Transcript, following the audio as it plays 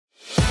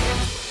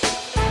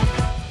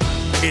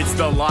It's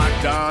the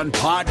Locked On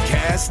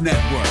Podcast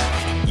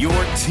Network, your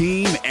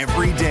team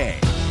every day.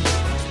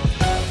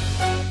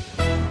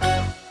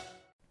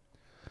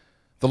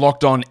 The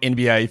Locked On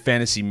NBA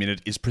Fantasy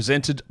Minute is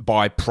presented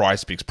by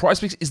PrizePicks.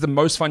 PrizePicks is the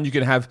most fun you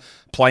can have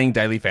playing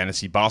daily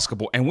fantasy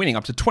basketball and winning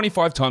up to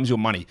 25 times your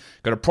money.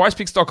 Go to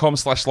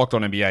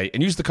prizepicks.com/LockedOnNBA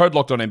and use the code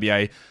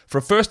LockedOnNBA for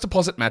a first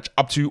deposit match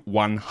up to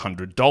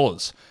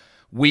 $100.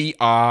 We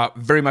are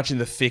very much in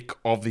the thick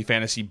of the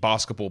fantasy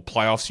basketball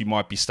playoffs. You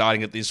might be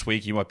starting it this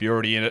week. You might be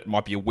already in it. It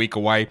might be a week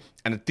away.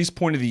 And at this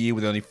point of the year,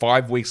 with only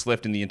 5 weeks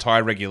left in the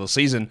entire regular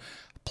season,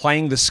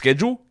 playing the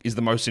schedule is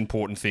the most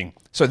important thing.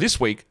 So this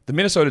week, the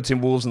Minnesota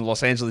Timberwolves and the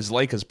Los Angeles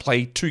Lakers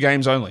play 2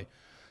 games only.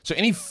 So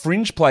any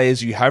fringe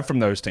players you have from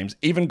those teams,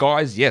 even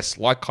guys, yes,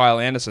 like Kyle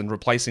Anderson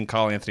replacing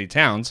Karl Anthony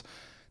Towns,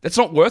 that's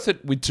not worth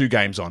it with 2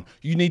 games on.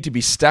 You need to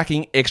be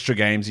stacking extra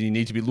games, and you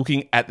need to be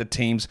looking at the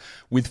teams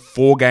with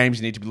 4 games.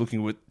 You need to be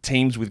looking at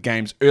teams with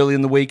games early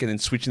in the week and then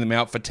switching them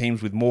out for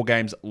teams with more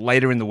games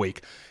later in the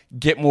week.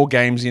 Get more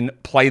games in,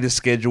 play the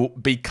schedule,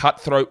 be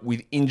cutthroat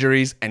with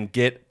injuries, and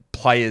get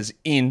players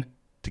in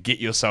to get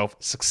yourself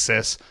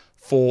success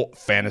for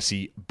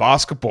fantasy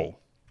basketball.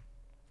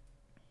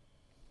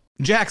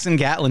 Jackson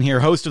Gatlin here,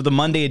 host of the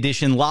Monday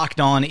edition Locked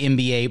On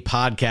NBA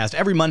podcast.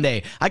 Every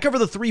Monday, I cover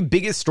the 3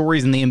 biggest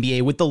stories in the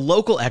NBA with the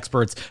local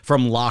experts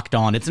from Locked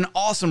On. It's an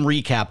awesome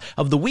recap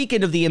of the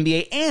weekend of the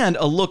NBA and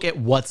a look at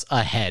what's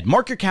ahead.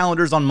 Mark your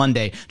calendars on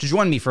Monday to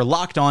join me for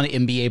Locked On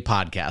NBA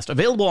podcast,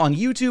 available on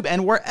YouTube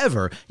and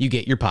wherever you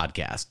get your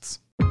podcasts.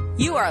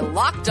 You are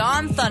Locked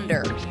On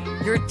Thunder,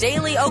 your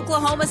daily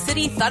Oklahoma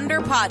City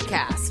Thunder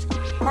podcast.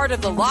 Part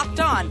of the Locked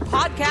On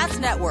Podcast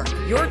Network,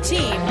 your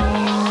team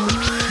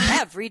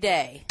every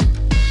day.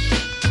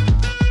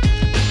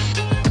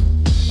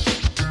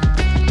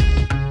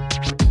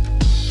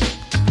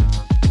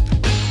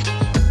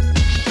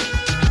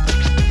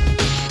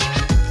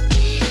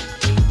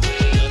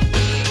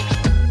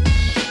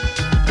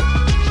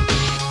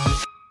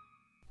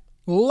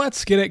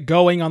 Let's get it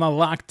going on the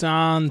Locked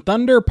On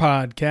Thunder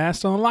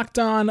podcast on the Locked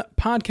On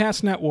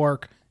Podcast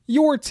Network,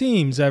 your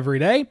teams every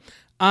day.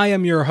 I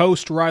am your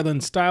host,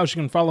 Rylan Stiles.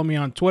 You can follow me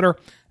on Twitter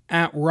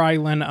at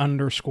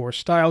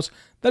Rylan_Stiles.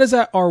 That is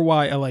at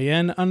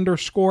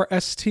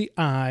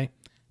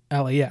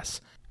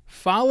RYLAN_STILAS.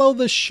 Follow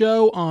the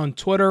show on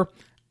Twitter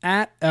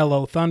at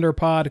LO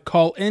Thunderpod.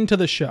 Call into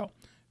the show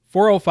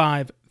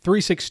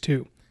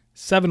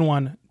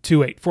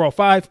 405-362-7128.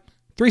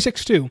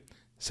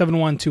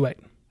 405-362-7128.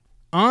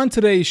 On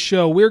today's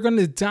show, we're going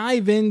to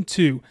dive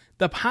into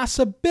the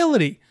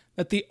possibility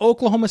that the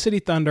Oklahoma City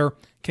Thunder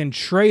can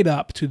trade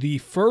up to the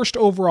first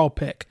overall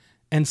pick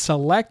and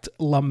select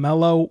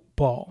LaMelo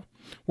Ball.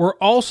 We're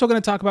also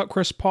going to talk about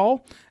Chris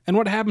Paul and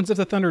what happens if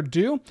the Thunder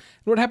do, and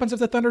what happens if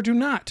the Thunder do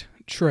not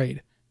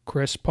trade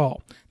Chris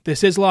Paul.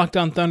 This is Locked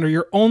On Thunder,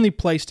 your only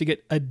place to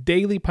get a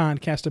daily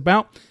podcast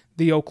about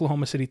the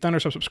Oklahoma City Thunder.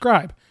 So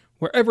subscribe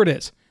wherever it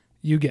is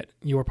you get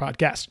your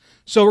podcast.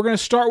 So we're going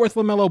to start with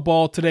LaMelo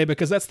Ball today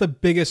because that's the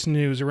biggest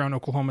news around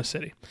Oklahoma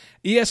City.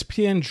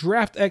 ESPN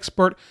draft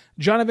expert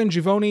Jonathan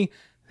Givony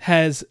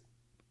has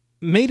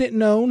made it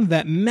known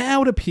that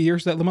now it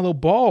appears that LaMelo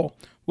Ball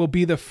will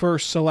be the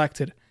first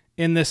selected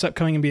in this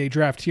upcoming NBA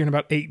draft here in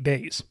about 8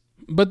 days.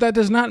 But that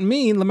does not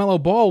mean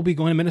LaMelo Ball will be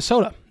going to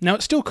Minnesota. Now,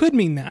 it still could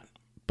mean that,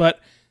 but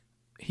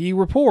he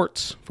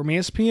reports from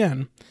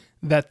ESPN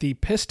that the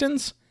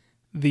Pistons,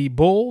 the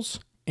Bulls,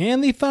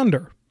 and the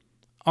Thunder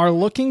are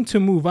looking to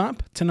move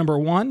up to number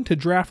 1 to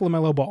draft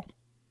LaMelo Ball.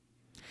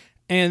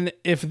 And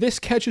if this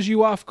catches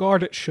you off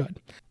guard, it should.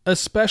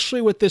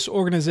 Especially with this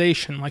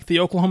organization like the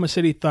Oklahoma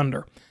City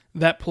Thunder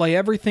that play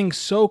everything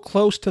so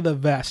close to the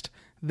vest,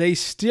 they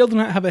still do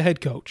not have a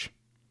head coach.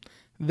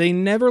 They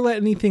never let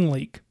anything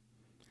leak.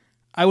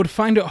 I would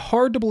find it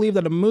hard to believe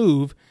that a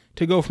move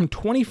to go from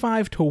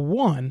 25 to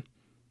 1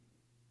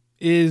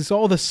 is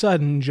all of a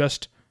sudden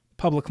just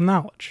public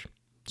knowledge.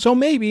 So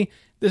maybe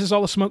this is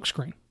all a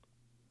smokescreen.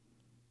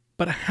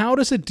 But how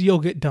does a deal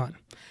get done?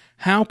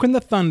 How can the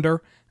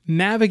Thunder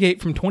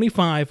navigate from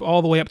 25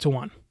 all the way up to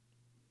 1?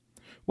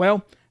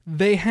 Well,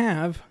 they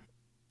have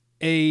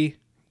a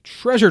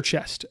treasure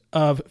chest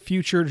of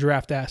future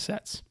draft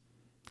assets.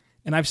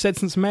 And I've said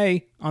since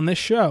May on this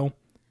show,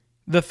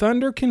 the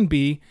Thunder can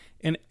be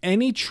in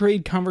any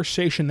trade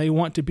conversation they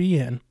want to be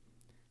in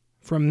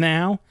from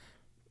now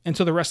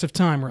until the rest of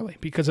time, really,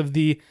 because of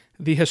the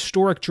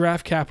historic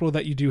draft capital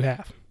that you do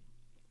have.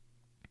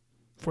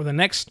 For the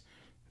next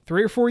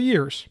 3 or 4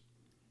 years,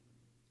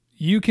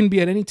 you can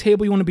be at any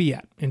table you want to be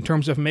at in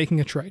terms of making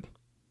a trade.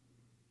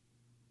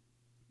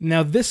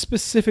 Now, this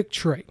specific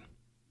trade,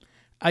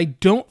 I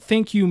don't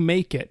think you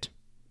make it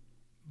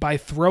by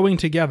throwing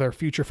together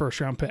future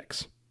first-round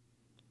picks.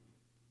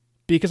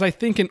 Because I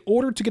think in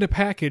order to get a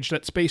package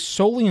that's based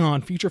solely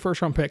on future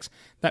first-round picks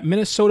that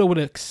Minnesota would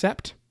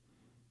accept,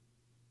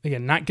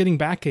 again, not getting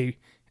back a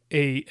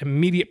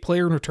immediate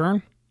player in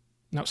return,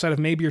 outside of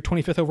maybe your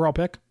 25th overall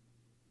pick,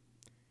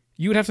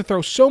 you would have to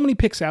throw so many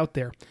picks out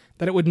there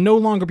that it would no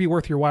longer be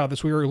worth your while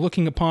as we were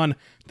looking upon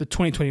the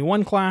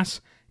 2021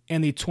 class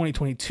and the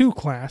 2022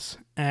 class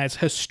as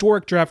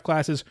historic draft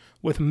classes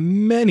with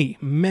many,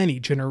 many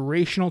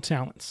generational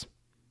talents.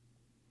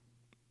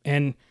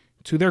 And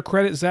to their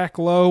credit, Zach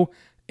Lowe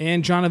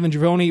and Jonathan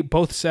Givony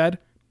both said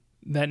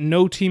that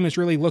no team is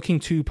really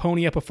looking to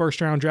pony up a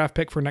first-round draft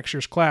pick for next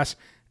year's class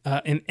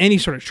in any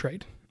sort of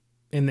trade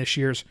in this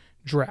year's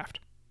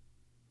draft.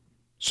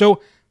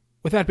 So,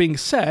 with that being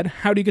said,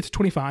 how do you get to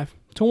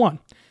 25-1?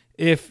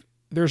 If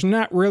there's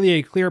not really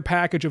a clear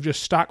package of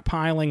just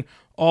stockpiling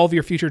all of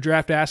your future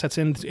draft assets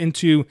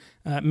into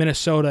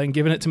Minnesota and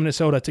giving it to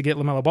Minnesota to get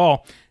LaMelo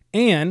Ball,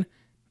 and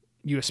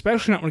you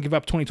especially not want to give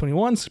up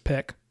 2021's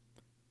pick,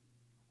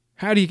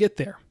 how do you get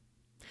there?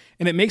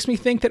 And it makes me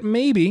think that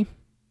maybe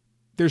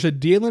there's a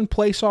deal in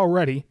place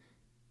already,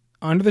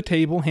 under the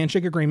table,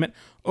 handshake agreement.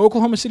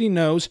 Oklahoma City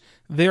knows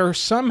they're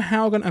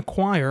somehow going to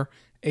acquire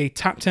a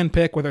top 10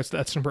 pick, whether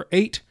that's number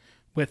 8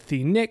 with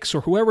the Knicks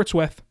or whoever it's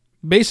with.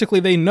 Basically,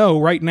 they know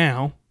right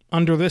now,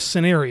 under this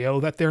scenario,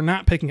 that they're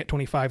not picking at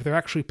 25. They're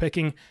actually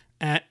picking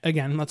at,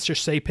 again, let's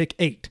just say pick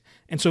 8.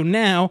 And so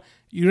now,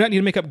 you don't need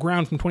to make up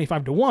ground from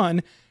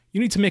 25-1.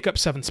 You need to make up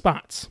 7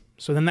 spots.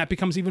 So then that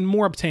becomes even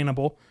more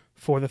obtainable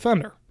for the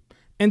Thunder.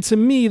 And to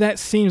me, that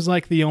seems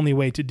like the only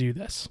way to do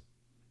this.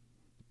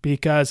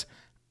 Because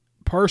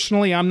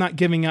personally, I'm not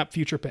giving up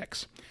future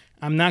picks.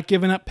 I'm not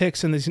giving up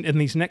picks in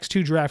these next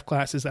 2 draft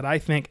classes that I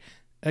think,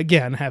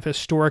 again, have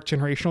historic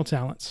generational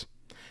talents.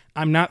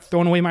 I'm not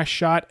throwing away my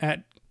shot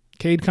at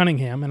Cade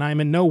Cunningham, and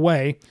I'm in no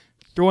way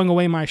throwing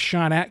away my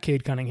shot at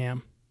Cade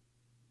Cunningham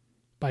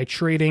by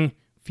trading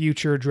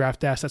future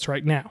draft assets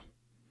right now.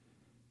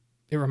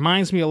 It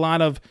reminds me a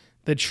lot of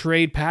the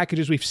trade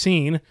packages we've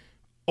seen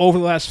over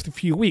the last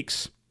few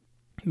weeks,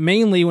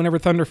 mainly whenever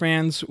Thunder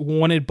fans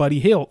wanted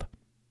Buddy Hield.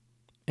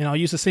 And I'll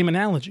use the same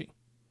analogy.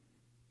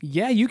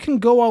 Yeah, you can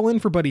go all in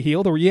for Buddy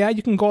Hield, or yeah,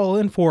 you can go all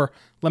in for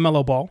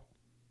LaMelo Ball.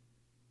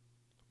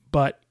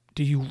 But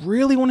do you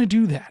really want to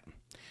do that?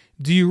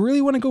 Do you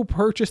really want to go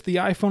purchase the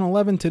iPhone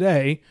 11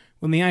 today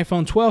when the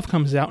iPhone 12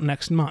 comes out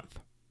next month?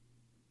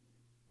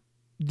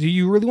 Do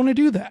you really want to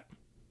do that?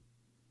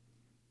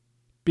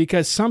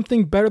 Because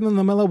something better than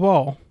LaMelo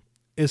Ball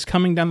is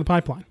coming down the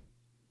pipeline.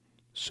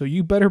 So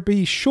you better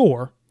be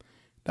sure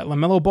that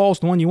LaMelo Ball is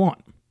the one you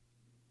want.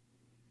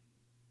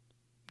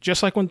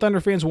 Just like when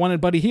Thunder fans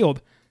wanted Buddy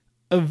Hield,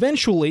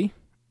 eventually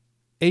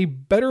a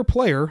better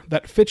player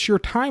that fits your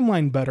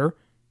timeline better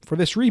for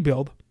this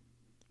rebuild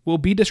will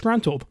be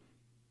disgruntled,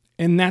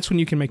 and that's when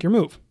you can make your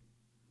move.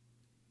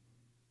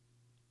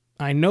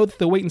 I know that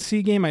the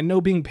wait-and-see game, I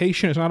know being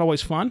patient is not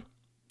always fun,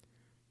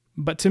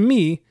 but to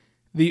me,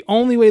 the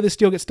only way this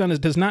deal gets done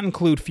does not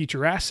include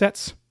future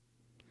assets,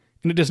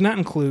 and it does not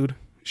include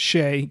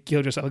Shai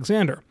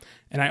Gilgeous-Alexander.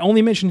 And I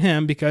only mention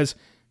him because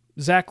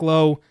Zach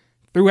Lowe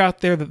threw out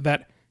there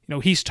that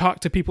he's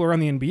talked to people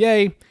around the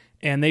NBA,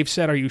 and they've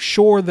said, are you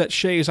sure that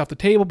Shai is off the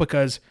table?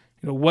 Because,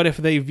 what if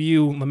they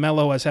view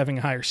LaMelo as having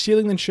a higher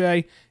ceiling than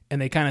Shai,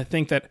 and they kind of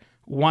think that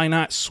why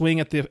not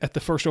swing at the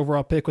first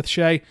overall pick with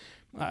Shai?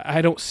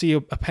 I don't see a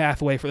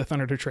pathway for the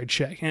Thunder to trade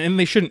Shai, and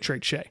they shouldn't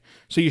trade Shai.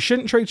 So you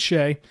shouldn't trade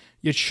Shai.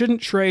 You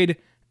shouldn't trade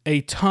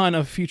a ton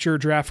of future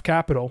draft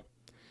capital.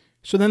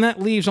 So then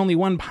that leaves only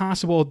one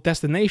possible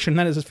destination.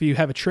 That is if you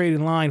have a trade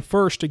in line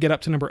first to get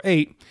up to number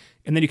 8,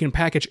 and then you can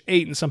package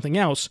 8 in something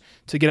else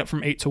to get up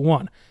from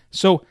 8-1.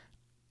 So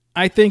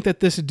I think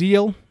that this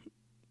deal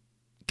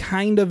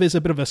kind of is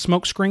a bit of a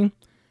smokescreen,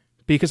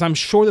 because I'm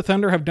sure the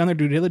Thunder have done their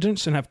due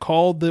diligence and have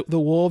called the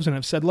Wolves and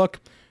have said, look,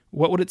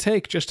 what would it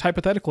take, just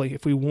hypothetically,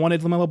 if we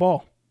wanted LaMelo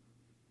Ball?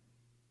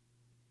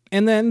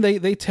 And then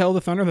they tell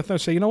the Thunder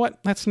say, you know what,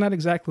 that's not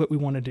exactly what we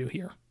want to do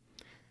here.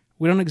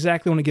 We don't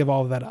exactly want to give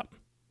all of that up.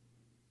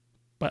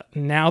 But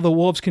now the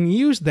Wolves can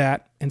use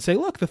that and say,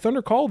 look, the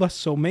Thunder called us,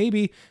 so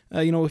maybe,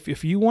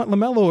 if you want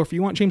LaMelo or if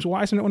you want James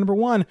Wiseman at number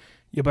 1,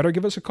 you better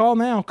give us a call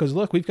now, because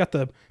look, we've got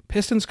the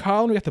Pistons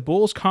calling, we got the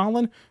Bulls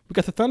calling, we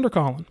got the Thunder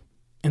calling.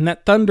 And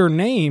that Thunder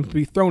name to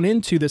be thrown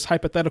into this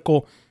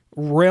hypothetical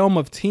realm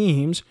of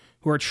teams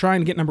who are trying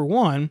to get number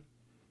 1,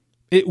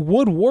 it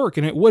would work,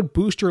 and it would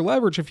boost your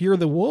leverage if you're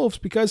the Wolves,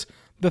 because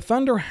the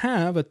Thunder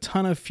have a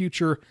ton of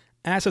future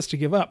assets to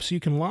give up. So you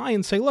can lie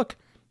and say, look,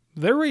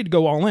 they're ready to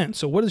go all in.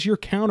 So what is your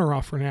counter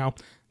offer now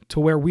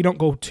to where we don't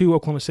go to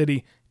Oklahoma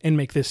City and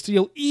make this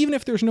deal, even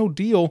if there's no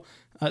deal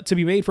to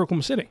be made for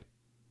Oklahoma City?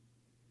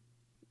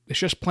 It's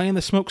just playing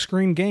the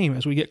smokescreen game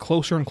as we get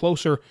closer and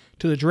closer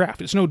to the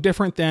draft. It's no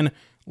different than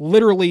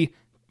literally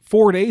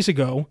 4 days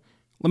ago,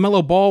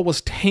 LaMelo Ball was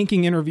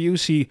tanking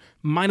interviews. He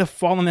might have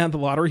fallen out of the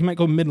lottery. He might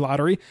go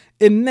mid-lottery.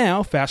 And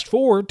now, fast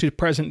forward to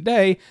present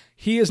day,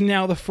 he is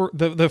now the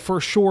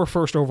for sure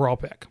first overall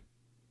pick.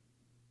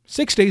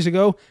 6 days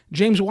ago,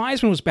 James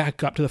Wiseman was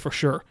back up to the for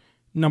sure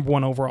number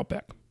 1 overall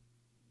pick.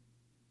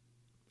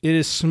 It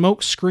is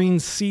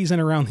smokescreen season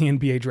around the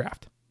NBA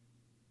draft.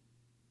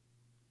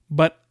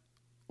 But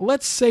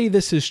let's say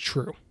this is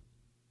true,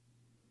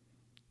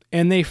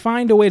 and they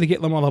find a way to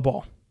get LaMelo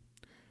Ball.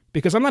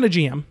 Because I'm not a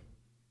GM,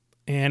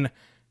 and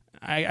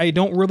I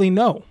don't really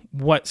know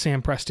what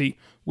Sam Presti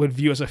would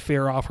view as a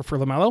fair offer for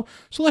LaMelo.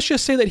 So let's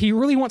just say that he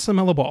really wants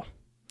LaMelo Ball.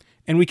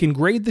 and we can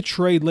grade the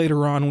trade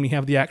later on when we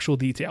have the actual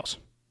details.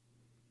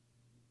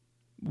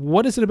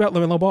 What is it about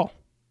LaMelo Ball?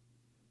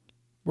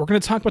 We're going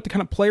to talk about the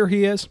kind of player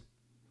he is,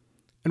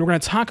 and we're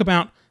going to talk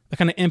about the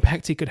kind of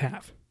impact he could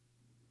have.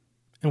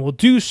 And we'll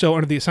do so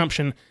under the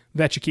assumption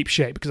that you keep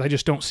Shea, because I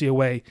just don't see a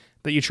way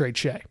that you trade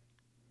Shea.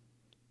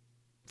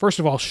 First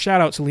of all,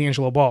 shout out to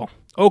LaMelo Ball.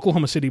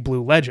 Oklahoma City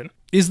Blue legend.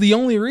 Is the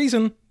only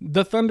reason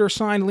the Thunder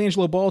signed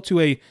LaMelo Ball to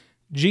a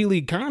G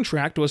League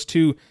contract was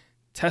to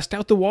test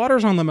out the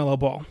waters on LaMelo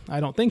Ball.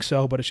 I don't think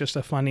so, but it's just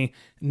a funny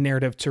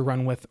narrative to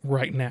run with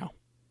right now.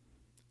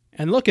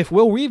 And look, if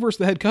Will Weaver's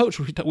the head coach,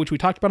 which we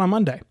talked about on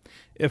Monday,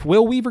 if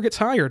Will Weaver gets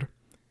hired,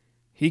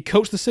 he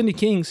coached the Sydney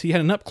Kings. He had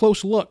an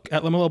up-close look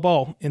at LaMelo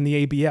Ball in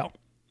the ABL.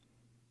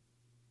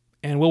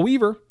 And Will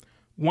Weaver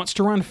wants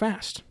to run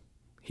fast.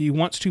 He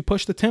wants to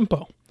push the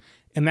tempo.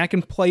 And that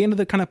can play into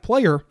the kind of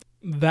player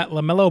that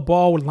LaMelo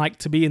Ball would like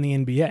to be in the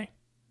NBA.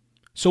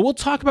 So we'll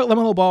talk about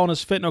LaMelo Ball and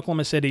his fit in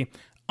Oklahoma City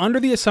under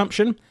the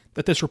assumption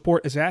that this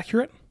report is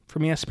accurate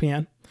from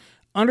ESPN,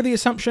 under the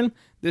assumption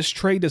this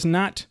trade does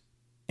not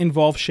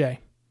involve Shea,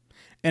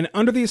 and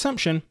under the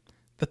assumption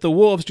that the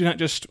Wolves do not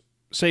just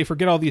say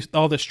forget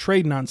all this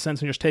trade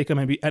nonsense and just take him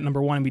and be at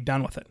number one and be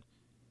done with it.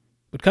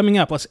 But coming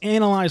up, let's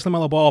analyze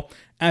LaMelo Ball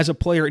as a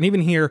player and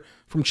even hear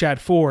from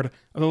Chad Ford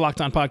of the Locked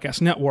On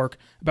Podcast Network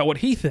about what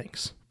he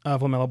thinks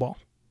of LaMelo Ball.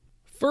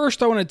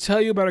 First, I want to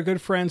tell you about our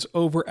good friends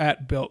over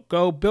at Built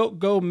Go. Built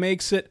Go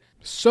makes it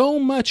so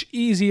much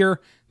easier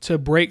to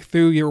break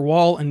through your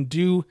wall and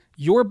do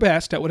your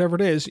best at whatever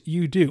it is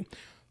you do.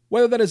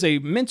 Whether that is a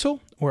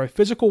mental or a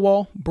physical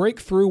wall, break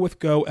through with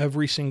Go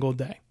every single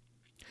day.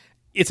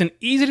 It's an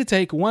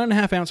easy-to-take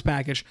 1.5-ounce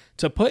package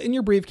to put in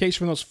your briefcase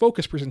for the most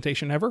focused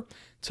presentation ever,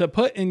 to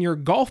put in your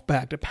golf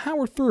bag to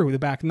power through the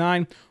back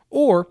nine,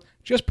 or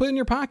just put in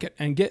your pocket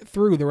and get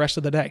through the rest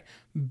of the day.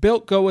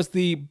 Built Go is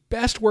the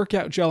best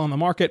workout gel on the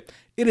market.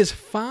 It is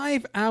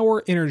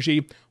 5-hour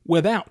energy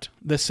without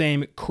the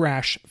same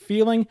crash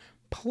feeling,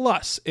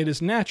 plus it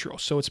is natural,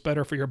 so it's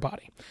better for your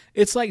body.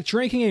 It's like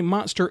drinking a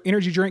Monster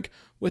energy drink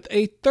with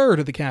a third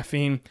of the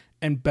caffeine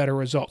and better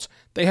results.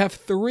 They have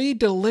 3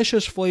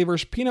 delicious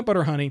flavors: peanut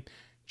butter honey,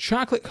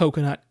 chocolate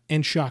coconut,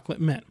 and chocolate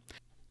mint.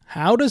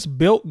 How does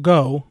Built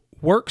Go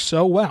work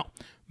so well?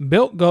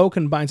 Built Go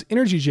combines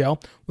energy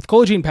gel with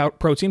collagen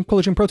protein.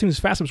 Collagen protein is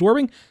fast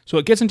absorbing, so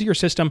it gets into your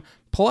system,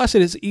 plus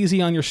it is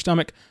easy on your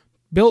stomach.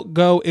 Built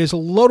Go is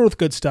loaded with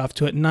good stuff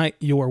to ignite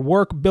your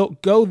work.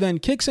 Built Go then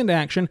kicks into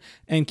action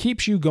and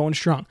keeps you going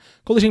strong.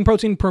 Collagen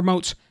protein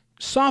promotes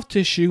soft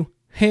tissue,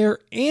 hair,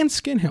 and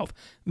skin health.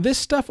 This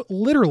stuff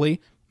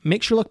literally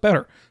makes you look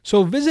better.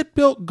 So visit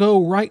Built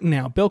Go right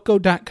now,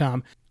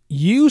 BuiltGo.com.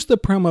 Use the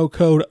promo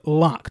code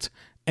LOCKED,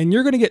 and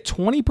you're going to get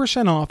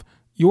 20% off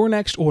your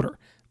next order.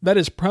 That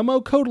is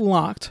promo code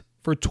LOCKED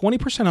for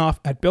 20% off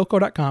at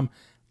BuiltGo.com.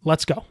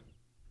 Let's go.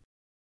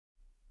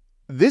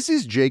 This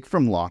is Jake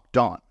from Locked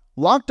On.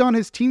 Locked On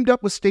has teamed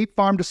up with State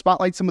Farm to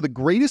spotlight some of the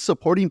greatest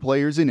supporting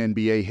players in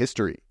NBA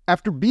history.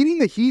 After beating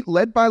the Heat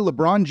led by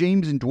LeBron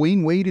James and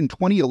Dwayne Wade in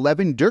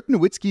 2011, Dirk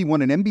Nowitzki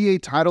won an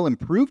NBA title and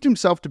proved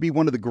himself to be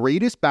one of the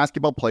greatest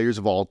basketball players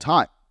of all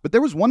time. But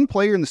there was one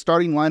player in the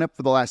starting lineup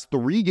for the last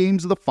 3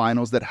 games of the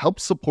finals that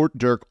helped support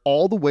Dirk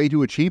all the way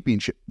to a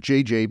championship: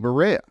 JJ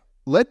Barea.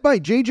 Led by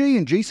JJ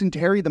and Jason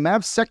Terry, the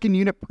Mavs' second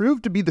unit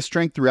proved to be the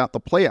strength throughout the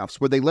playoffs,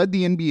 where they led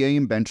the NBA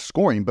in bench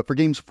scoring. But for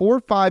games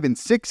 4, 5, and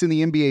 6 in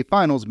the NBA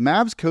Finals,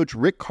 Mavs coach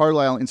Rick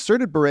Carlisle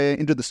inserted Barea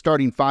into the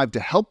starting 5 to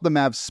help the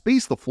Mavs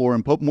space the floor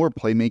and put more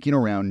playmaking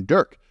around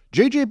Dirk.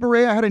 JJ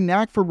Barea had a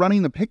knack for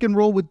running the pick and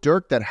roll with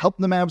Dirk that helped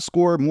the Mavs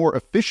score more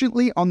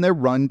efficiently on their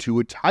run to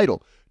a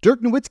title.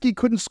 Dirk Nowitzki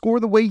couldn't score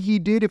the way he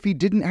did if he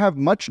didn't have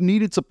much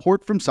needed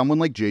support from someone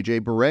like JJ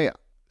Barea.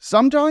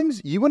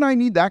 Sometimes you and I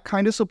need that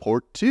kind of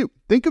support too.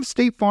 Think of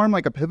State Farm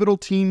like a pivotal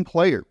team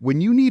player.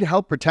 When you need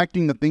help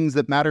protecting the things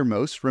that matter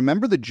most,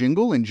 remember the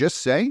jingle and just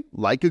say,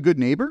 like a good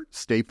neighbor,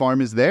 State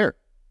Farm is there.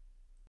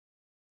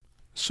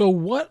 So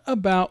what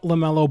about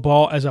LaMelo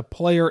Ball as a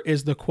player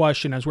is the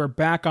question, as we're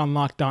back on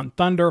Locked On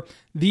Thunder,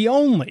 the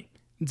only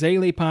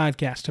daily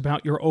podcast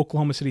about your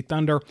Oklahoma City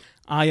Thunder.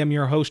 I am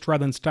your host,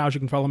 Rylan Stiles. You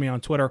can follow me on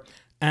Twitter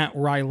at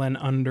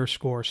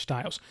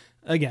Rylan_Stiles.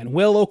 Again,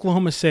 will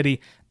Oklahoma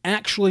City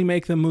actually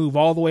make the move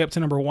all the way up to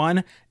number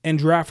 1 and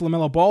draft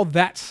LaMelo Ball?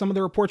 That's some of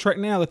the reports right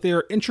now that they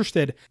are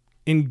interested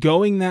in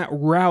going that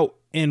route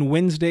in next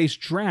Wednesday's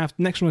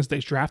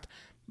draft.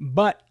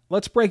 But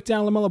let's break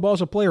down LaMelo Ball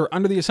as a player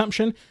under the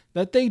assumption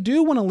that they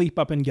do want to leap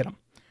up and get him.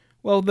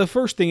 Well, the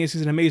first thing is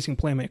he's an amazing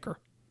playmaker.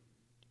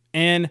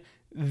 And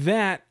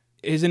that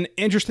is an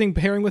interesting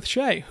pairing with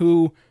Shea,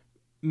 who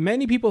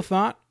many people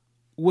thought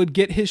would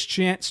get his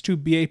chance to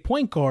be a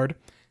point guard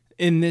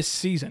in this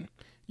season.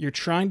 You're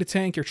trying to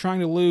tank, you're trying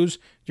to lose,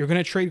 you're going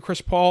to trade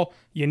Chris Paul,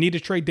 you need to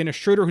trade Dennis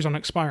Schroeder, who's on an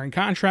expiring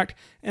contract,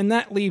 and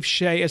that leaves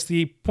Shea as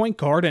the point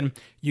guard, and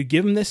you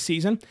give him this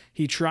season.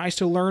 He tries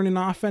to learn an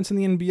offense in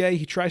the NBA,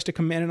 he tries to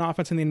command an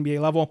offense in the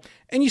NBA level,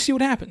 and you see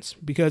what happens,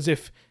 because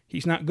if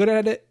He's not good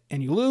at it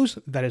and you lose,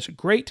 that is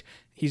great.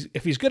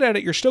 If he's good at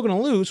it, you're still going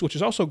to lose, which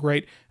is also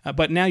great,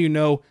 but now you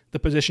know the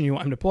position you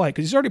want him to play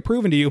because he's already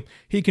proven to you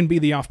he can be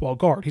the off-ball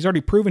guard. He's already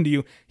proven to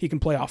you he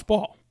can play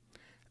off-ball.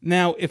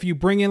 Now, if you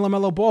bring in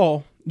LaMelo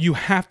Ball, you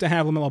have to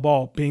have LaMelo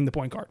Ball being the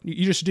point guard.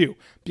 You just do,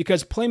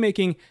 because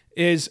playmaking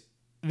is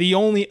the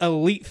only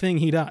elite thing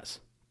he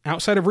does.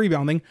 Outside of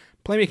rebounding,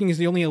 playmaking is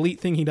the only elite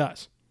thing he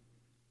does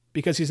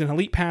because he's an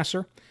elite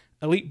passer,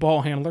 elite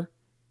ball handler.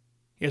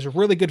 He has a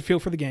really good feel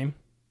for the game.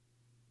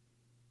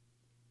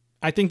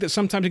 I think that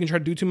sometimes he can try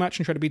to do too much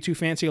and try to be too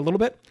fancy a little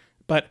bit,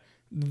 but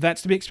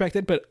that's to be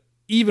expected. But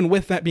even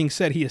with that being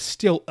said, he is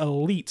still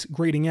elite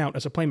grading out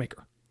as a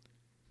playmaker.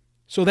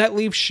 So that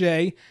leaves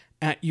Shea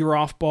at your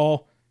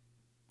off-ball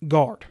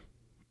guard.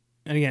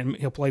 And again,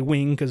 he'll play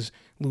wing because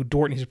Lou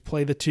Dort needs to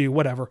play the 2,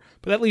 whatever.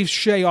 But that leaves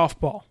Shea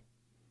off-ball.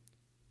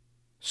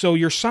 So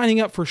you're signing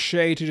up for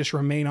Shea to just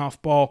remain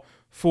off-ball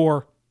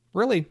for,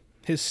 really,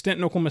 his stint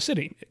in Oklahoma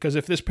City. Because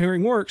if this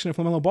pairing works, and if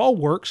LaMelo Ball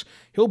works,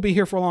 he'll be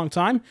here for a long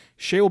time.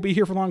 Shea will be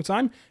here for a long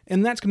time,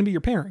 and that's going to be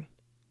your pairing.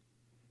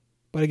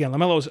 But again,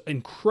 LaMelo is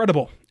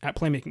incredible at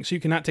playmaking, so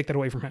you cannot take that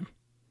away from him.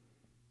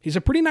 He's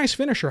a pretty nice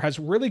finisher, has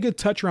really good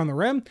touch around the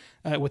rim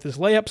with his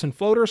layups and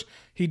floaters.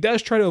 He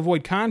does try to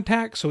avoid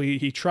contact, so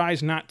he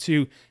tries not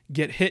to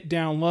get hit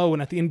down low.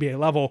 And at the NBA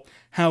level,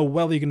 how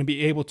well are you going to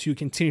be able to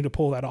continue to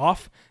pull that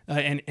off?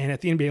 And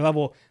at the NBA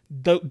level,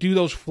 do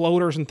those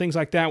floaters and things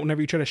like that, whenever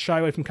you try to shy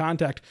away from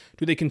contact,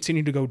 do they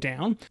continue to go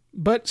down?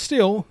 But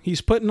still, he's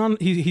put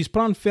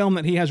on film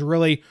that he has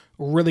really,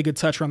 really good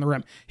touch around the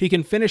rim. He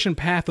can finish and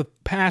pass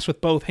with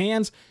both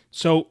hands,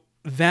 so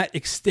that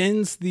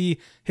extends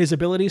his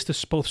abilities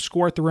to both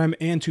score at the rim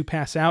and to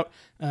pass out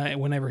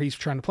whenever he's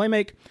trying to play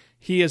make.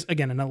 He is,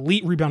 again, an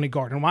elite rebounding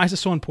guard. And why is this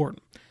so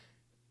important?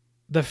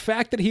 The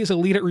fact that he is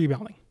elite at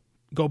rebounding.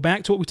 Go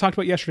back to what we talked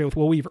about yesterday with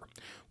Will Weaver.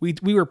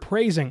 We were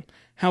praising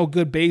how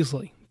good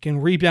Bazley can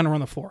rebound and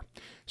run the floor.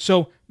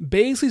 So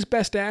Bazley's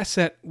best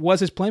asset was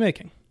his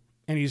playmaking.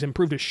 And he's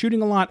improved his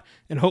shooting a lot,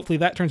 and hopefully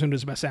that turns into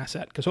his best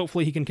asset, because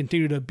hopefully he can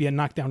continue to be a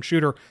knockdown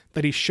shooter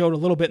that he showed a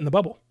little bit in the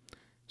bubble.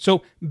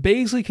 So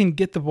Bazley can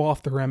get the ball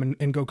off the rim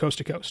and go coast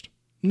to coast.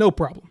 No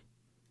problem.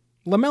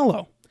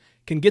 LaMelo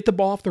can get the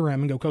ball off the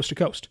rim and go coast to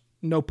coast.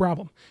 No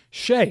problem.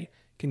 Shea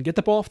can get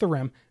the ball off the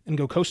rim and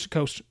go coast to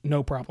coast.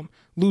 No problem.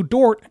 Lou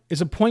Dort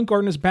is a point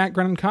guard in his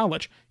background in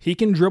college. He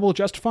can dribble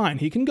just fine.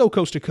 He can go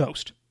coast to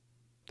coast.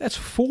 That's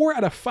 4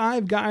 out of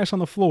 5 guys on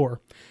the floor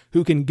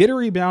who can get a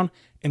rebound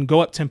and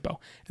go up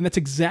tempo. And that's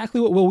exactly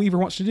what Will Weaver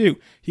wants to do.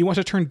 He wants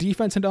to turn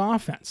defense into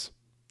offense.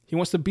 He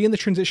wants to be in the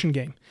transition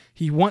game.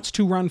 He wants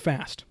to run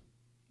fast.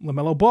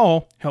 LaMelo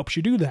Ball helps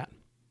you do that.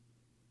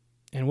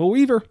 And Will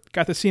Weaver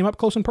got to see him up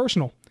close and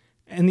personal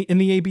in the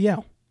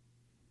ABL.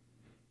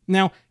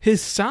 Now,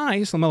 his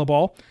size, LaMelo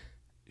Ball,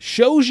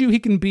 shows you he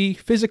can be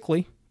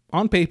physically,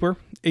 on paper,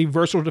 a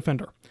versatile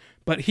defender.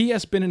 But he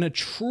has been an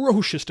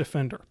atrocious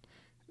defender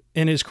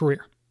in his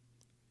career.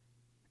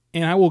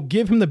 And I will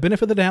give him the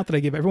benefit of the doubt that I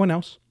give everyone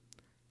else.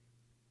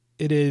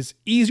 It is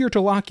easier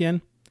to lock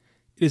in.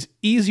 It is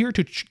easier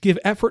to give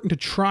effort and to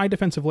try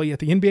defensively at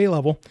the NBA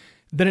level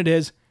than it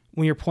is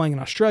when you're playing in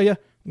Australia,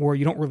 where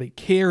you don't really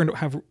care and don't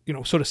have,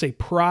 so to say,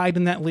 pride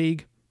in that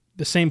league,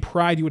 the same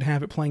pride you would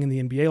have at playing in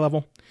the NBA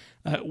level,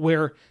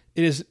 where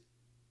it is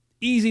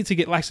easy to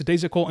get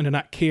lackadaisical and to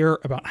not care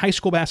about high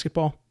school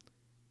basketball.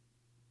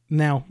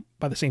 Now,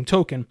 by the same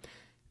token,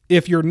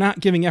 if you're not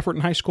giving effort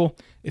in high school,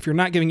 if you're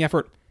not giving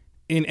effort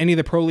in any of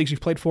the pro leagues you've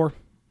played for,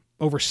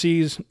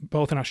 overseas,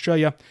 both in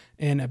Australia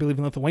and I believe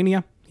in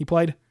Lithuania, he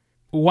played,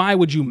 why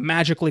would you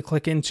magically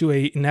click into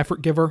an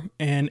effort giver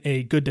and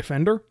a good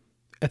defender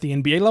at the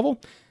NBA level?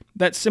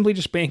 That's simply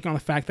just banking on the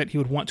fact that he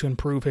would want to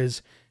improve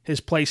his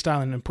play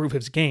style and improve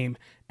his game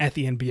at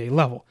the NBA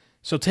level.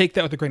 So take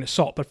that with a grain of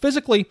salt. But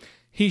physically,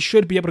 he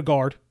should be able to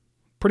guard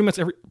pretty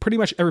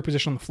much every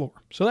position on the floor.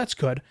 So that's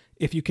good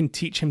if you can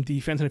teach him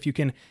defense and if you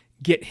can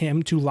get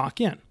him to lock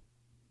in.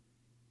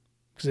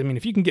 Because,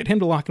 if you can get him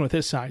to lock in with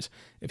his size,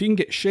 if you can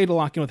get Shea to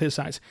lock in with his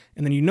size,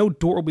 and then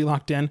Dort will be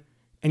locked in,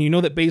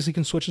 and that Bazley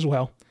can switch as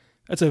well,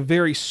 that's a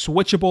very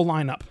switchable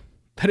lineup.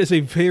 That is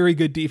a very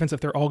good defense if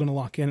they're all going to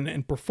lock in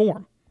and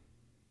perform.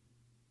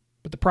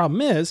 But the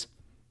problem is,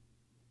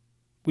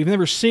 we've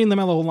never seen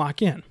LaMelo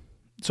lock in.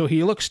 So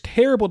he looks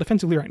terrible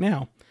defensively right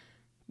now.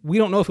 We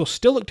don't know if he'll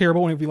still look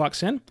terrible whenever he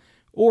locks in,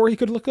 or he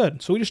could look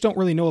good. So we just don't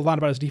really know a lot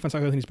about his defense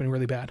other than he's been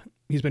really bad.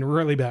 He's been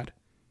really bad.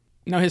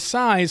 Now, his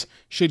size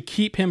should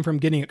keep him from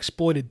getting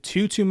exploited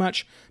too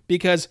much,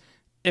 because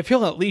if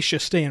he'll at least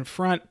just stay in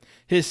front,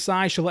 his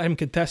size should let him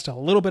contest a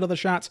little bit of the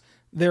shots.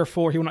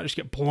 Therefore, he will not just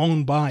get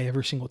blown by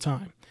every single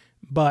time.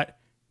 But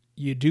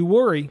you do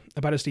worry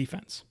about his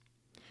defense.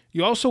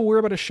 You also worry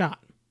about his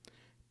shot.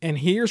 And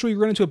here's where you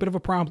run into a bit of a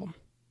problem.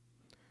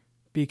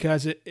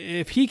 Because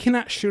if he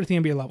cannot shoot at the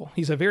NBA level,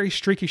 he's a very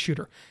streaky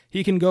shooter.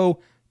 He can go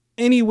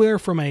anywhere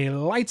from a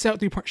lights-out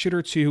three-point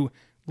shooter to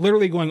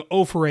literally going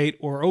 0 for 8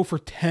 or 0 for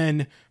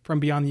 10 from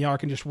beyond the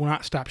arc and just will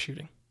not stop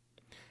shooting.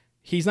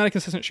 He's not a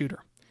consistent shooter.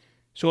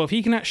 So if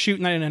he cannot shoot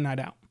night in and night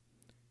out,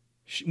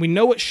 We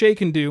know what Shea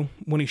can do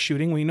when he's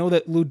shooting. We know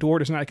that Lou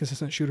Dort is not a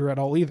consistent shooter at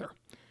all either.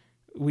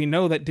 We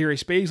know that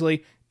Darius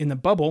Bazley in the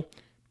bubble,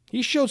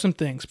 he showed some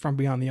things from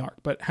beyond the arc,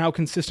 but how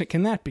consistent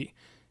can that be?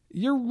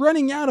 You're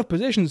running out of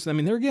positions. I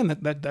mean, there again,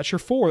 that's your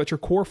four, that's your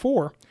core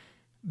four.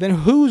 Then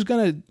who's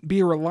going to be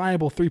a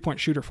reliable three-point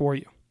shooter for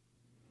you?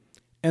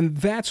 And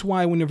that's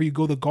why whenever you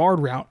go the guard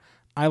route,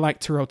 I like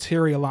Terrell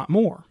Terry a lot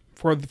more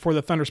for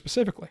the Thunder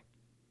specifically.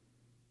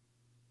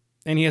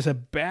 And he has a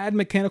bad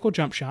mechanical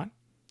jump shot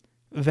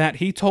that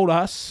he told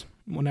us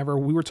whenever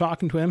we were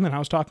talking to him and I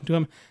was talking to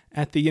him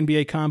at the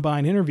NBA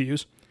Combine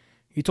interviews,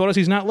 he told us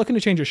he's not looking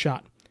to change his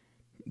shot.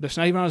 That's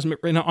not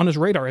even on his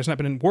radar. He has not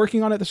been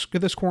working on it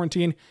this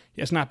quarantine.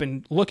 He has not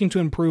been looking to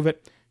improve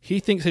it. He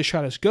thinks his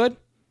shot is good,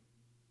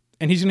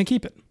 and he's going to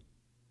keep it.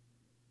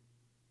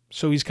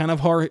 So he's kind of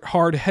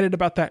hard-headed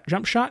about that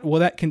jump shot. Will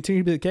that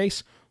continue to be the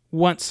case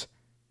once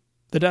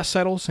the dust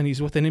settles and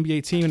he's with an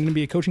NBA team and an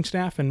NBA coaching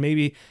staff, and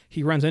maybe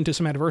he runs into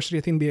some adversity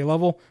at the NBA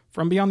level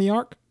from beyond the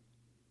arc?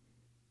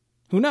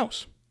 Who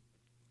knows?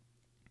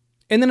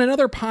 And then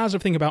another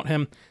positive thing about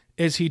him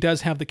is he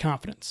does have the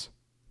confidence,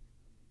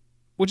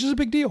 which is a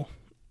big deal.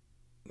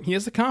 He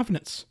has the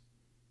confidence.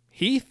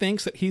 He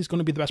thinks that he's going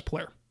to be the best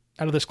player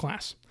out of this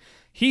class.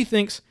 He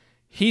thinks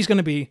he's going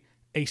to be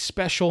a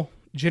special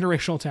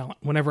generational talent.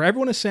 Whenever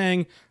everyone is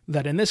saying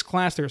that in this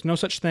class there's no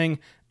such thing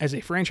as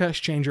a franchise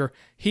changer,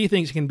 he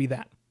thinks he can be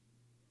that.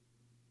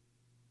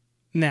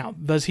 Now,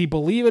 does he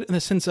believe it in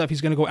the sense of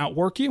he's going to go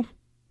outwork you?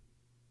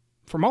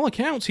 From all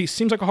accounts, he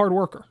seems like a hard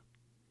worker.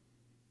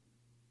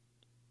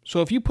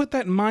 So if you put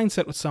that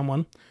mindset with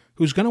someone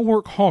who's going to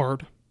work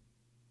hard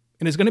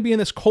and is going to be in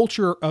this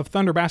culture of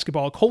Thunder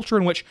basketball, a culture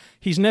in which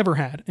he's never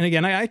had. And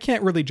again, I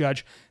can't really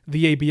judge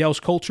the ABL's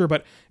culture,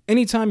 but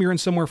anytime you're in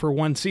somewhere for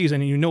one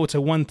season and you know it's a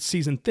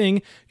one-season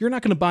thing, you're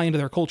not going to buy into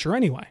their culture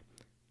anyway.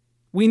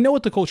 We know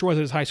what the culture was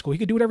at his high school. He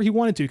could do whatever he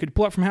wanted to. He could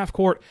pull up from half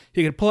court.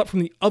 He could pull up from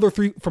the other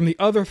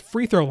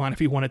free throw line if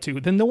he wanted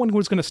to. Then no one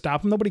was going to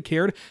stop him. Nobody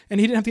cared, and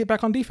he didn't have to get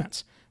back on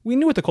defense. We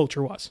knew what the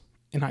culture was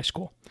in high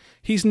school.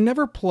 He's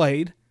never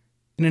played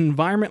in an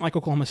environment like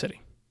Oklahoma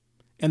City,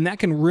 and that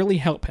can really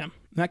help him.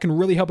 That can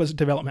really help his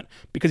development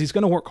because he's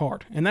going to work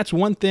hard. And that's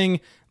one thing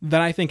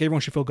that I think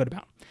everyone should feel good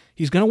about.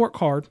 He's going to work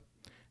hard.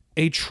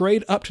 A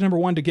trade up to number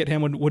one to get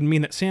him would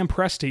mean that Sam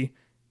Presti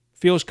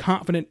feels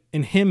confident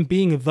in him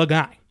being the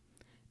guy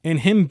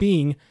and him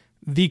being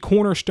the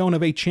cornerstone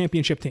of a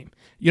championship team.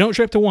 You don't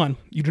trade up to one.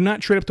 You do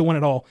not trade up to one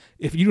at all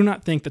if you do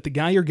not think that the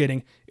guy you're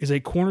getting is a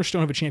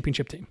cornerstone of a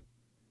championship team.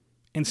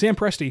 And Sam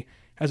Presti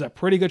has a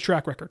pretty good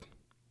track record.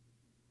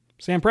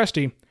 Sam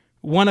Presti,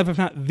 one of, if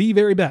not the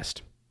very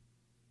best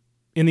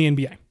in the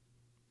NBA.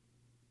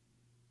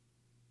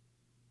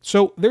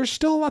 So there's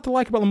still a lot to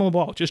like about LaMelo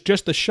Ball.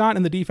 Just the shot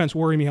and the defense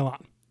worry me a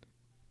lot.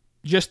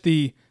 Just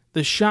the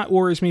shot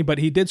worries me, but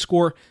he did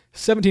score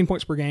 17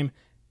 points per game,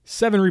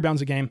 7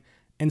 rebounds a game,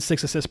 and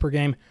 6 assists per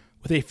game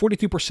with a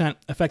 42%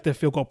 effective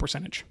field goal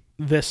percentage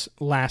this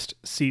last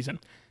season.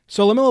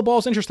 So LaMelo Ball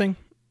is interesting,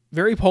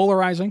 very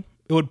polarizing.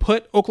 It would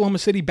put Oklahoma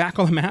City back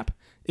on the map.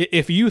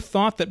 If you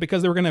thought that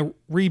because they were going to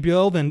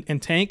rebuild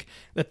and tank,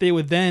 that they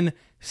would then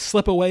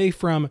slip away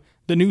from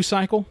the news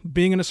cycle,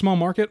 being in a small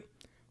market,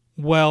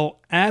 well,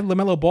 add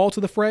LaMelo Ball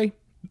to the fray,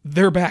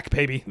 they're back,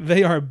 baby.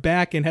 They are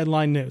back in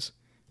headline news.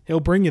 He'll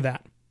bring you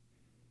that.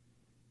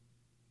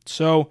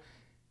 So,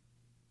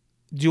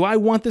 do I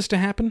want this to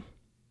happen?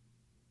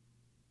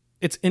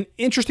 It's an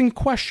interesting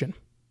question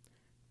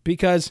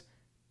because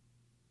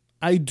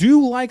I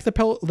do like the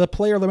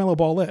player LaMelo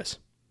Ball is,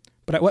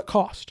 but at what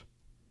cost?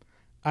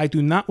 I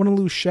do not want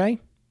to lose Shea.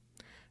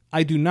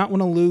 I do not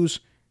want to lose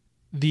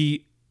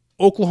the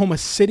Oklahoma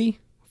City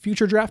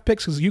future draft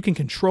picks because you can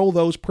control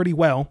those pretty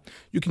well.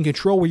 You can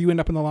control where you end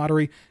up in the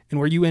lottery and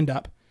where you end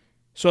up.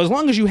 So as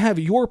long as you have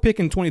your pick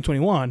in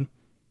 2021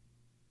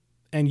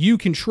 and you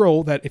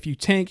control that if you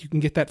tank, you can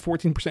get that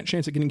 14%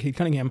 chance of getting Cade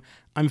Cunningham,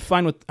 I'm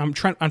fine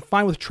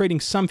with trading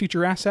some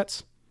future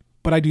assets,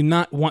 but I do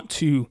not want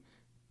to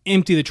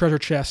empty the treasure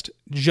chest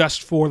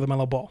just for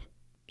LaMelo Ball.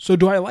 So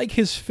do I like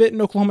his fit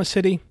in Oklahoma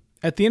City?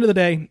 At the end of the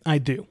day, I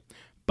do.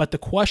 But the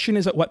question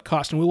is at what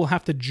cost, and we will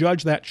have to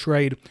judge that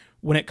trade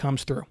when it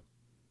comes through.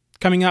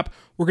 Coming up,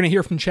 we're going to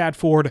hear from Chad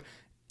Ford,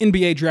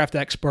 NBA draft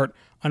expert,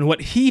 on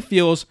what he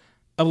feels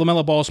of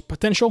LaMelo Ball's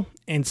potential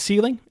and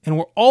ceiling. And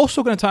we're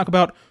also going to talk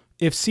about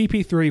if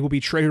CP3 will be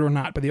traded or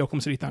not by the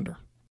Oklahoma City Thunder.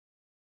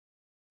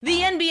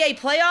 The NBA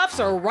playoffs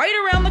are right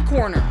around the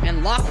corner,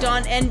 and Locked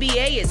On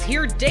NBA is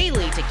here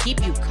daily to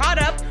keep you caught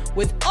up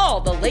with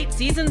all the late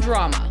season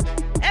drama.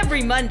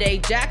 Every Monday,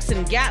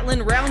 Jackson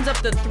Gatlin rounds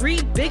up the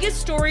 3 biggest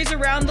stories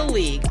around the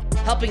league,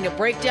 helping to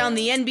break down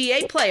the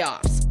NBA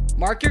playoffs.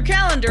 Mark your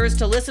calendars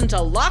to listen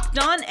to Locked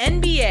On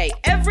NBA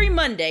every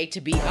Monday to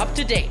be up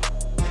to date.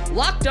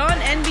 Locked On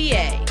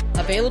NBA,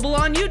 available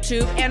on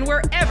YouTube and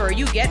wherever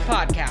you get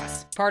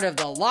podcasts. Part of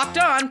the Locked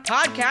On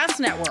Podcast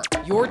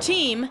Network, your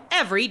team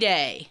every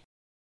day.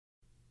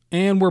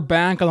 And we're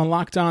back on the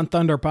Locked On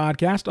Thunder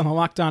podcast on the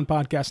Locked On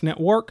Podcast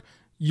Network,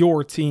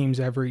 your teams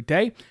every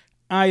day.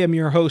 I am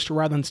your host,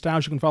 Rylan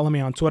Stiles. You can follow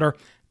me on Twitter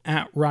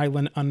at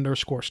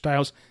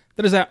Rylan_Styles.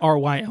 That is at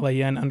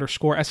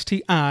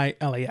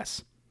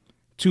RYLAN_STILAS.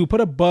 To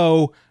put a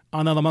bow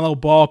on the LaMelo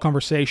Ball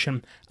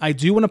conversation, I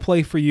do want to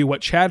play for you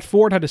what Chad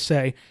Ford had to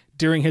say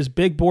during his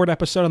Big Board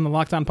episode on the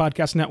Locked On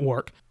Podcast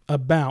Network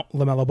about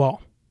LaMelo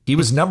Ball. He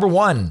was number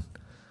one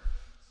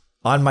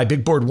on my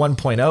Big Board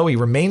 1.0. He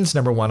remains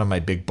number one on my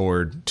Big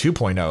Board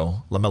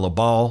 2.0. LaMelo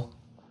Ball,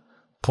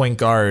 point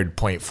guard,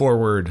 point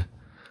forward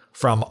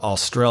from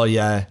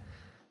Australia.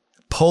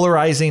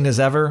 Polarizing as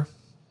ever.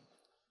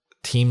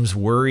 Teams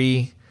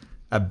worry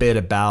a bit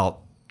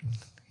about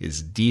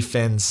his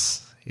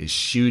defense, his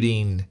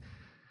shooting.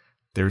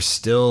 There's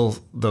still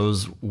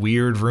those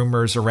weird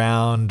rumors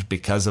around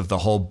because of the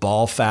whole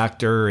ball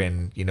factor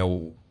and,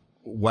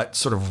 what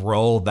sort of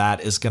role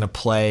that is going to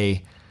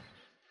play.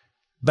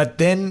 But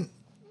then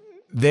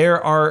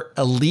there are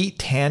elite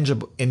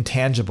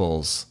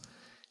intangibles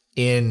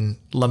in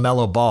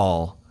LaMelo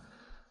Ball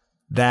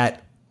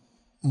that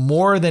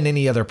more than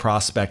any other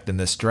prospect in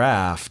this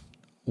draft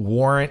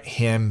warrant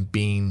him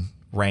being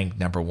ranked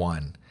number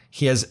one.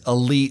 He has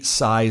elite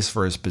size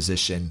for his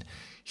position.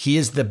 He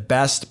is the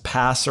best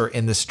passer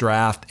in this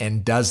draft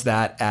and does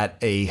that at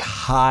a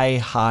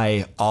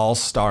high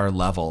all-star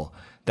level.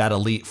 That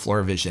elite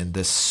floor vision,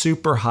 this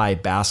super high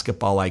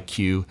basketball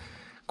IQ,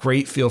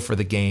 great feel for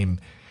the game.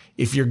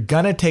 If you're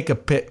going to take a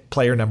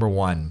player number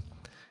one,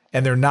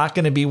 and they're not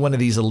going to be one of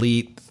these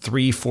elite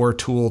 3-4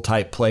 tool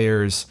type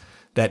players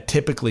that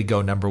typically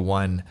go number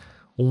one,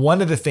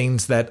 one of the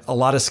things that a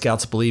lot of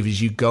scouts believe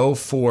is you go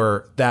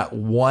for that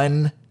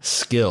one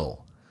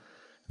skill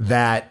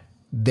that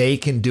they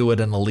can do at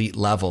an elite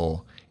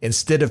level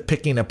instead of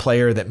picking a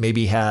player that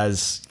maybe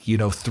has,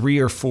 3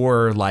 or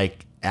 4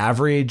 like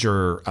average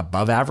or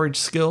above average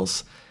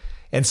skills.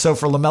 And so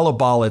for LaMelo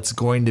Ball, it's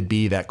going to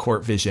be that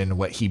court vision,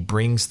 what he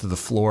brings to the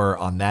floor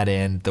on that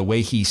end, the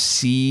way he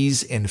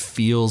sees and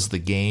feels the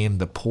game,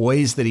 the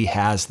poise that he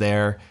has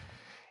there.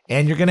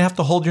 And you're going to have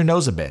to hold your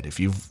nose a bit. If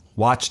you've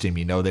watched him,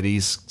 you know that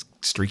he's a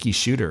streaky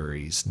shooter.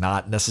 He's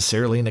not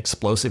necessarily an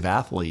explosive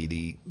athlete.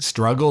 He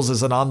struggles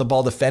as an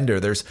on-the-ball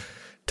defender. There's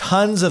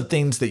tons of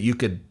things that you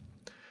could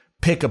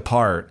pick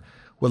apart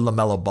with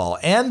LaMelo Ball.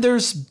 And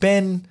there's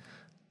been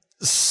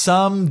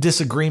some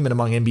disagreement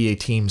among NBA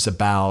teams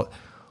about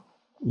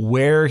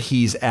where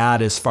he's at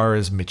as far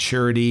as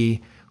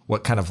maturity,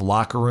 what kind of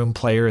locker room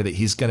player that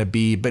he's going to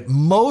be. But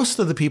most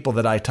of the people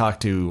that I talk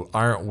to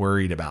aren't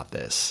worried about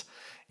this.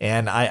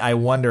 And I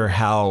wonder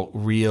how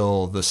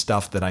real the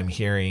stuff that I'm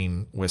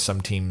hearing with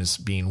some teams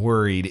being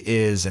worried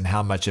is and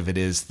how much of it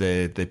is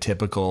the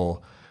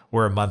typical,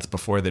 we're a month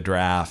before the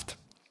draft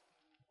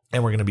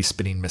and we're going to be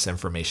spitting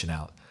misinformation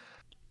out.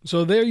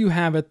 So there you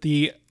have it,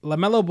 the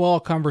LaMelo Ball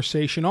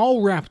conversation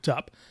all wrapped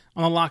up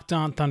on the Locked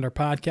On Thunder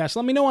podcast.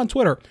 Let me know on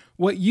Twitter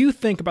what you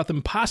think about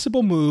the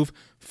possible move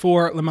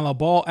for LaMelo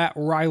Ball at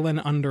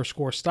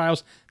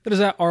Rylan_Styles. That is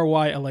at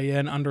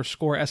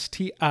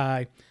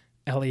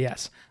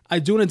RYLAN_STILAS. I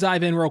do want to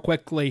dive in real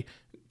quickly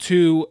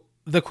to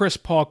the Chris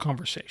Paul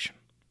conversation,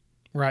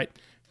 right?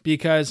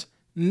 Because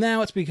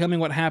now it's becoming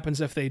what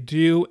happens if they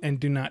do and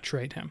do not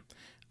trade him.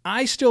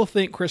 I still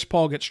think Chris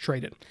Paul gets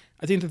traded.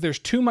 I think that there's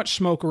too much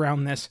smoke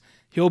around this.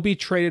 He'll be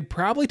traded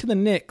probably to the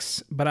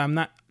Knicks,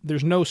 but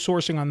there's no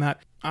sourcing on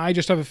that. I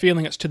just have a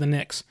feeling it's to the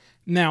Knicks.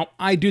 Now,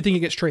 I do think he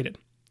gets traded.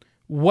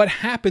 What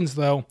happens,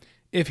 though,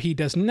 if he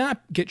does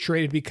not get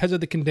traded because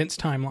of the condensed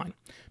timeline?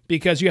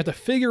 Because you have to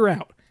figure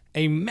out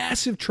a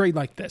massive trade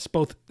like this,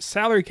 both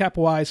salary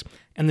cap-wise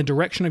and the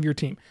direction of your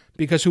team.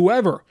 Because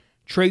whoever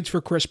trades for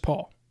Chris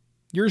Paul,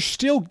 you're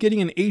still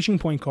getting an aging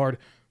point guard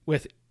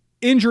with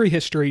injury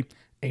history,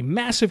 a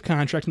massive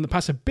contract, and the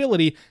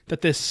possibility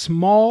that this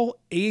small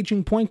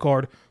aging point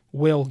guard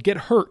will get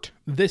hurt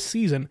this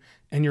season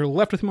and you're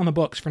left with him on the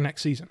books for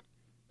next season.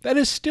 That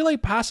is still a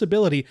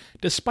possibility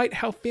despite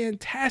how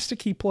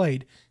fantastic he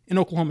played in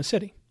Oklahoma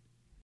City.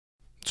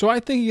 So I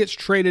think he gets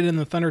traded in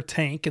the Thunder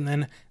tank and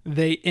then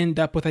they end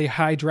up with a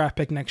high draft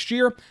pick next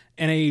year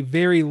and a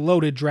very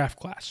loaded draft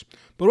class.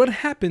 But what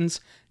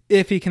happens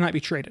if he cannot be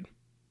traded?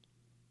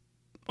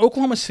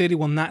 Oklahoma City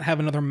will not have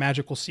another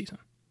magical season.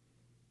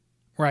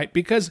 Right,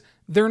 because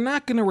they're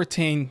not going to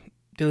retain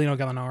Danilo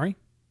Gallinari.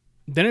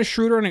 Dennis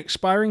Schroeder, an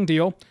expiring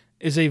deal,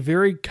 is a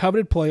very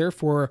coveted player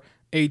for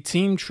a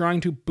team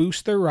trying to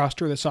boost their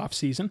roster this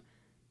offseason.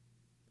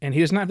 And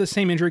he does not have the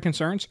same injury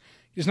concerns.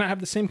 He does not have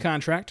the same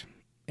contract.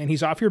 And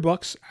he's off your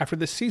books after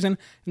this season.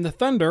 And the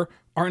Thunder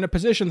are in a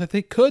position that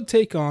they could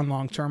take on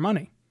long-term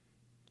money.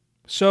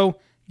 So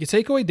you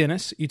take away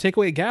Dennis, you take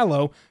away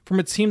Gallo from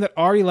a team that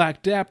already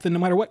lacked depth, and no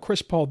matter what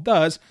Chris Paul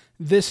does,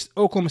 this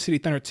Oklahoma City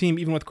Thunder team,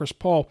 even with Chris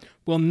Paul,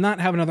 will not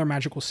have another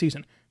magical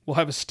season.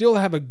 We'll still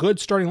have a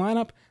good starting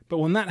lineup, but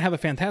will not have a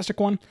fantastic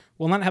one,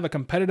 will not have a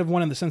competitive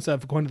one in the sense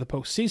of going to the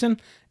postseason.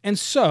 And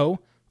so,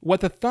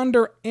 what the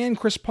Thunder and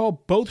Chris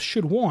Paul both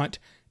should want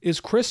is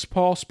Chris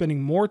Paul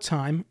spending more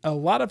time, a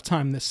lot of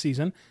time this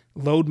season,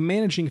 load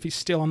managing if he's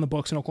still on the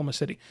books in Oklahoma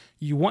City.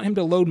 You want him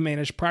to load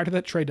manage prior to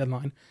that trade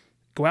deadline.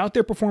 Go out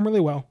there, perform really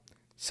well,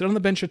 sit on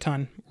the bench a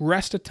ton,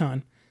 rest a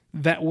ton,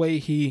 That way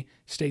he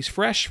stays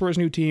fresh for his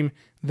new team.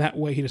 That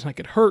way he does not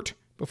get hurt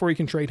before you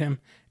can trade him.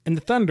 And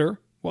the Thunder,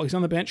 while he's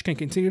on the bench, can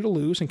continue to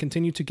lose and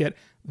continue to get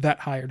that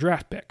higher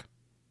draft pick.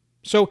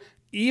 So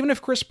even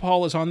if Chris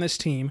Paul is on this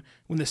team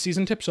when the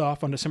season tips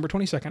off on December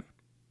 22nd,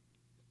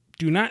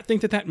 do not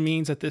think that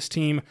means that this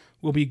team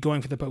will be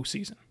going for the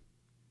postseason.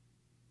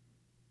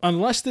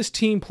 Unless this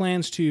team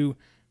plans to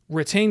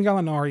retain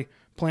Gallinari,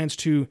 plans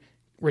to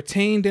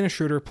retain Dennis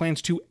Schroeder,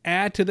 plans to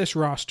add to this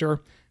roster,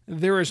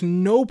 there is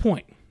no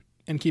point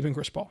in keeping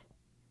Chris Paul.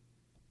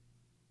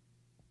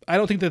 I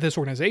don't think that this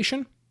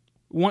organization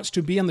wants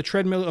to be on the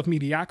treadmill of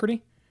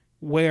mediocrity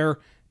where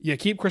you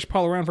keep Chris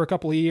Paul around for a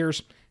couple of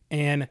years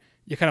and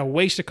you kind of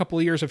waste a couple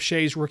of years of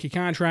Shea's rookie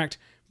contract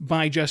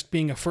by just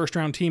being a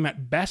first-round team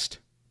at best.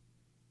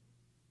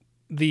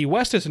 The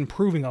West is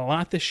improving a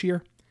lot this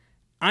year.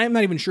 I'm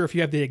not even sure if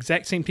you have the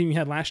exact same team you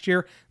had last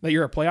year, that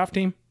you're a playoff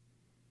team.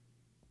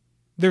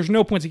 There's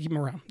no point to keep him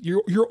around.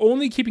 You're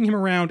only keeping him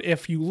around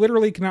if you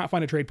literally cannot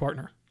find a trade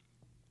partner.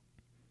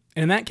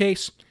 And in that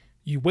case,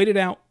 you wait it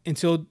out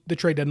until the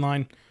trade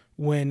deadline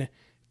when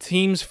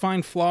teams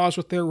find flaws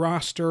with their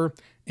roster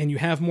and you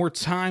have more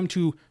time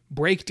to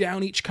break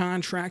down each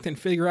contract and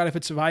figure out if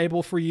it's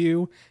viable for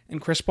you,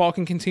 and Chris Paul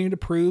can continue to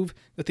prove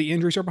that the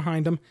injuries are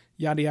behind him,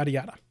 yada, yada,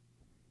 yada.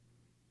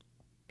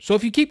 So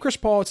if you keep Chris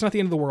Paul, it's not the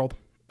end of the world.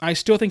 I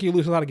still think you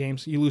lose a lot of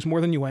games. You lose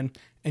more than you win,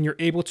 and you're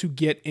able to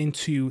get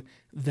into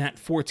that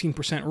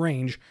 14%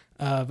 range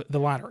of the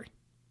lottery.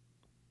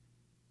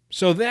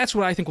 So that's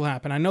what I think will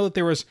happen. I know that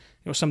there was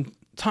some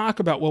talk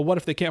about, well, what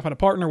if they can't find a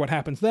partner? What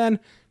happens then?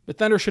 But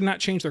Thunder should not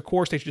change their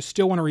course. They should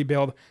still want to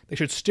rebuild. They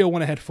should still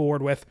want to head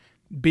forward with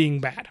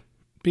being bad,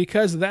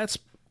 because that's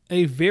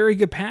a very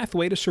good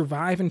pathway to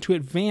survive and to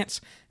advance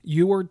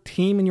your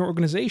team and your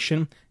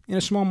organization in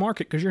a small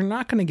market, because you're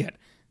not going to get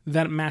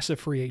that massive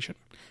free agent.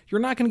 You're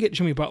not going to get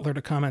Jimmy Butler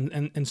to come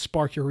and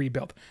spark your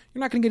rebuild.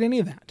 You're not going to get any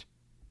of that.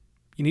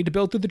 You need to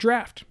build through the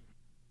draft.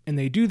 And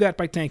they do that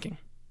by tanking.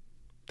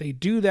 They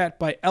do that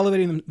by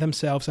elevating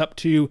themselves up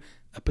to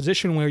a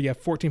position where you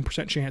have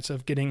 14% chance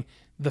of getting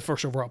the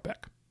first overall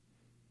pick.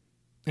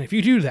 And if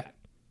you do that,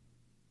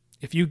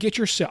 if you get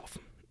yourself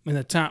in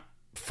the top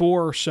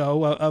 4 or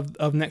so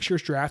of next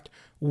year's draft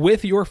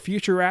with your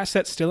future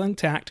assets still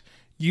intact,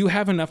 you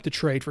have enough to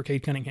trade for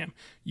Cade Cunningham.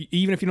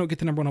 Even if you don't get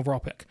the number 1 overall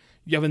pick,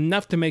 you have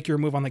enough to make your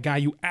move on the guy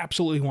you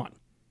absolutely want.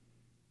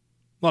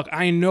 Look,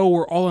 I know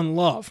we're all in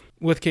love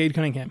with Cade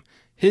Cunningham.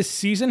 His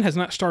season has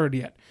not started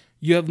yet.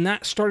 You have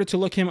not started to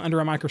look him under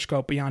a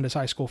microscope beyond his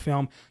high school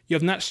film. You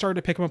have not started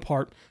to pick him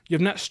apart. You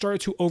have not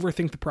started to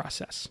overthink the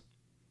process.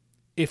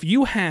 If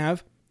you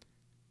have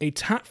a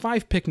top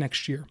 5 pick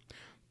next year,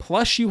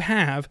 plus you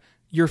have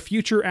your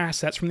future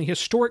assets from the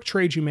historic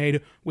trade you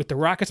made with the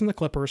Rockets and the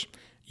Clippers,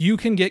 you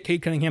can get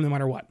Cade Cunningham no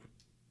matter what.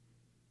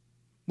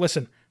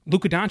 Listen,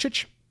 Luka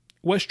Doncic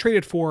was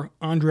traded for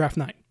on draft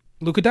night.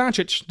 Luka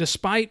Doncic,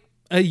 despite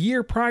a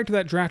year prior to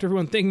that draft,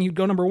 everyone thinking he'd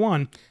go number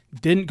 1,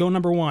 didn't go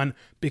number 1,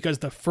 because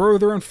the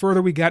further and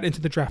further we got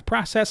into the draft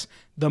process,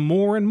 the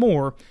more and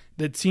more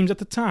the teams at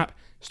the top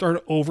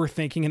started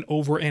overthinking and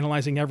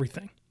overanalyzing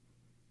everything.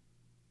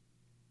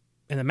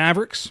 And the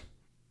Mavericks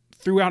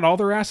threw out all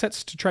their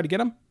assets to try to get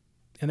him,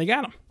 and they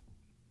got him.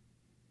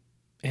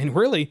 And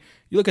really,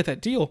 you look at that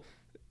deal,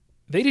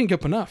 they didn't give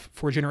up enough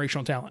for a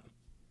generational talent.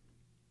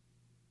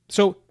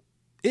 So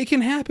it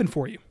can happen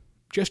for you.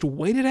 Just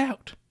wait it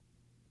out.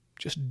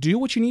 Just do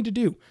what you need to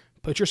do.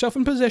 Put yourself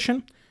in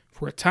position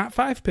for a top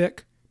 5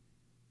 pick.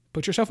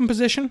 Put yourself in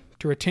position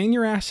to retain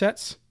your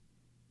assets.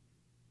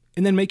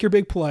 And then make your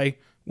big play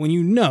when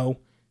you know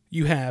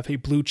you have a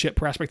blue chip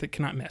prospect that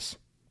cannot miss.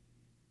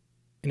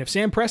 And if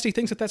Sam Presti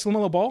thinks that that's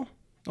LaMelo Ball,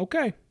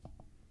 okay.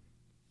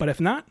 But if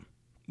not,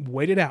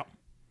 wait it out.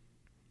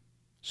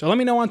 So let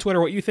me know on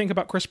Twitter what you think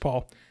about Chris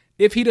Paul.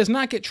 If he does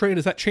not get traded,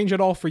 does that change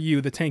at all for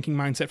you, the tanking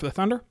mindset for the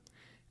Thunder?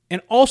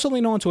 And also let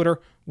me know on Twitter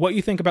what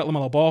you think about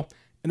LaMelo Ball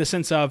in the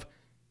sense of,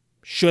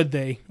 should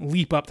they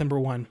leap up number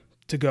 1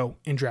 to go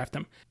and draft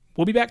them?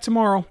 We'll be back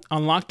tomorrow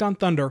on Locked On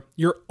Thunder,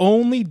 your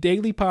only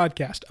daily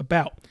podcast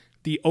about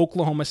the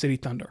Oklahoma City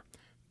Thunder.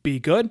 Be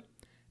good,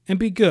 and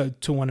be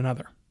good to one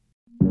another.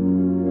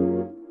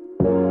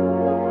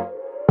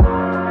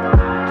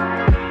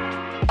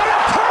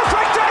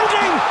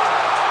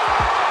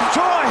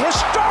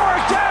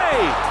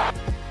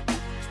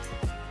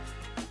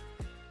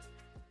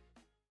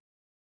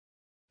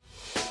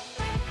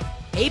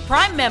 Hey,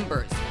 Prime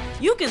members,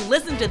 you can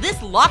listen to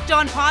this Locked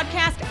On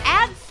podcast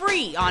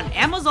ad-free on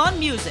Amazon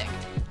Music.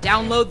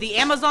 Download the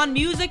Amazon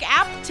Music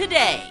app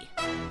today.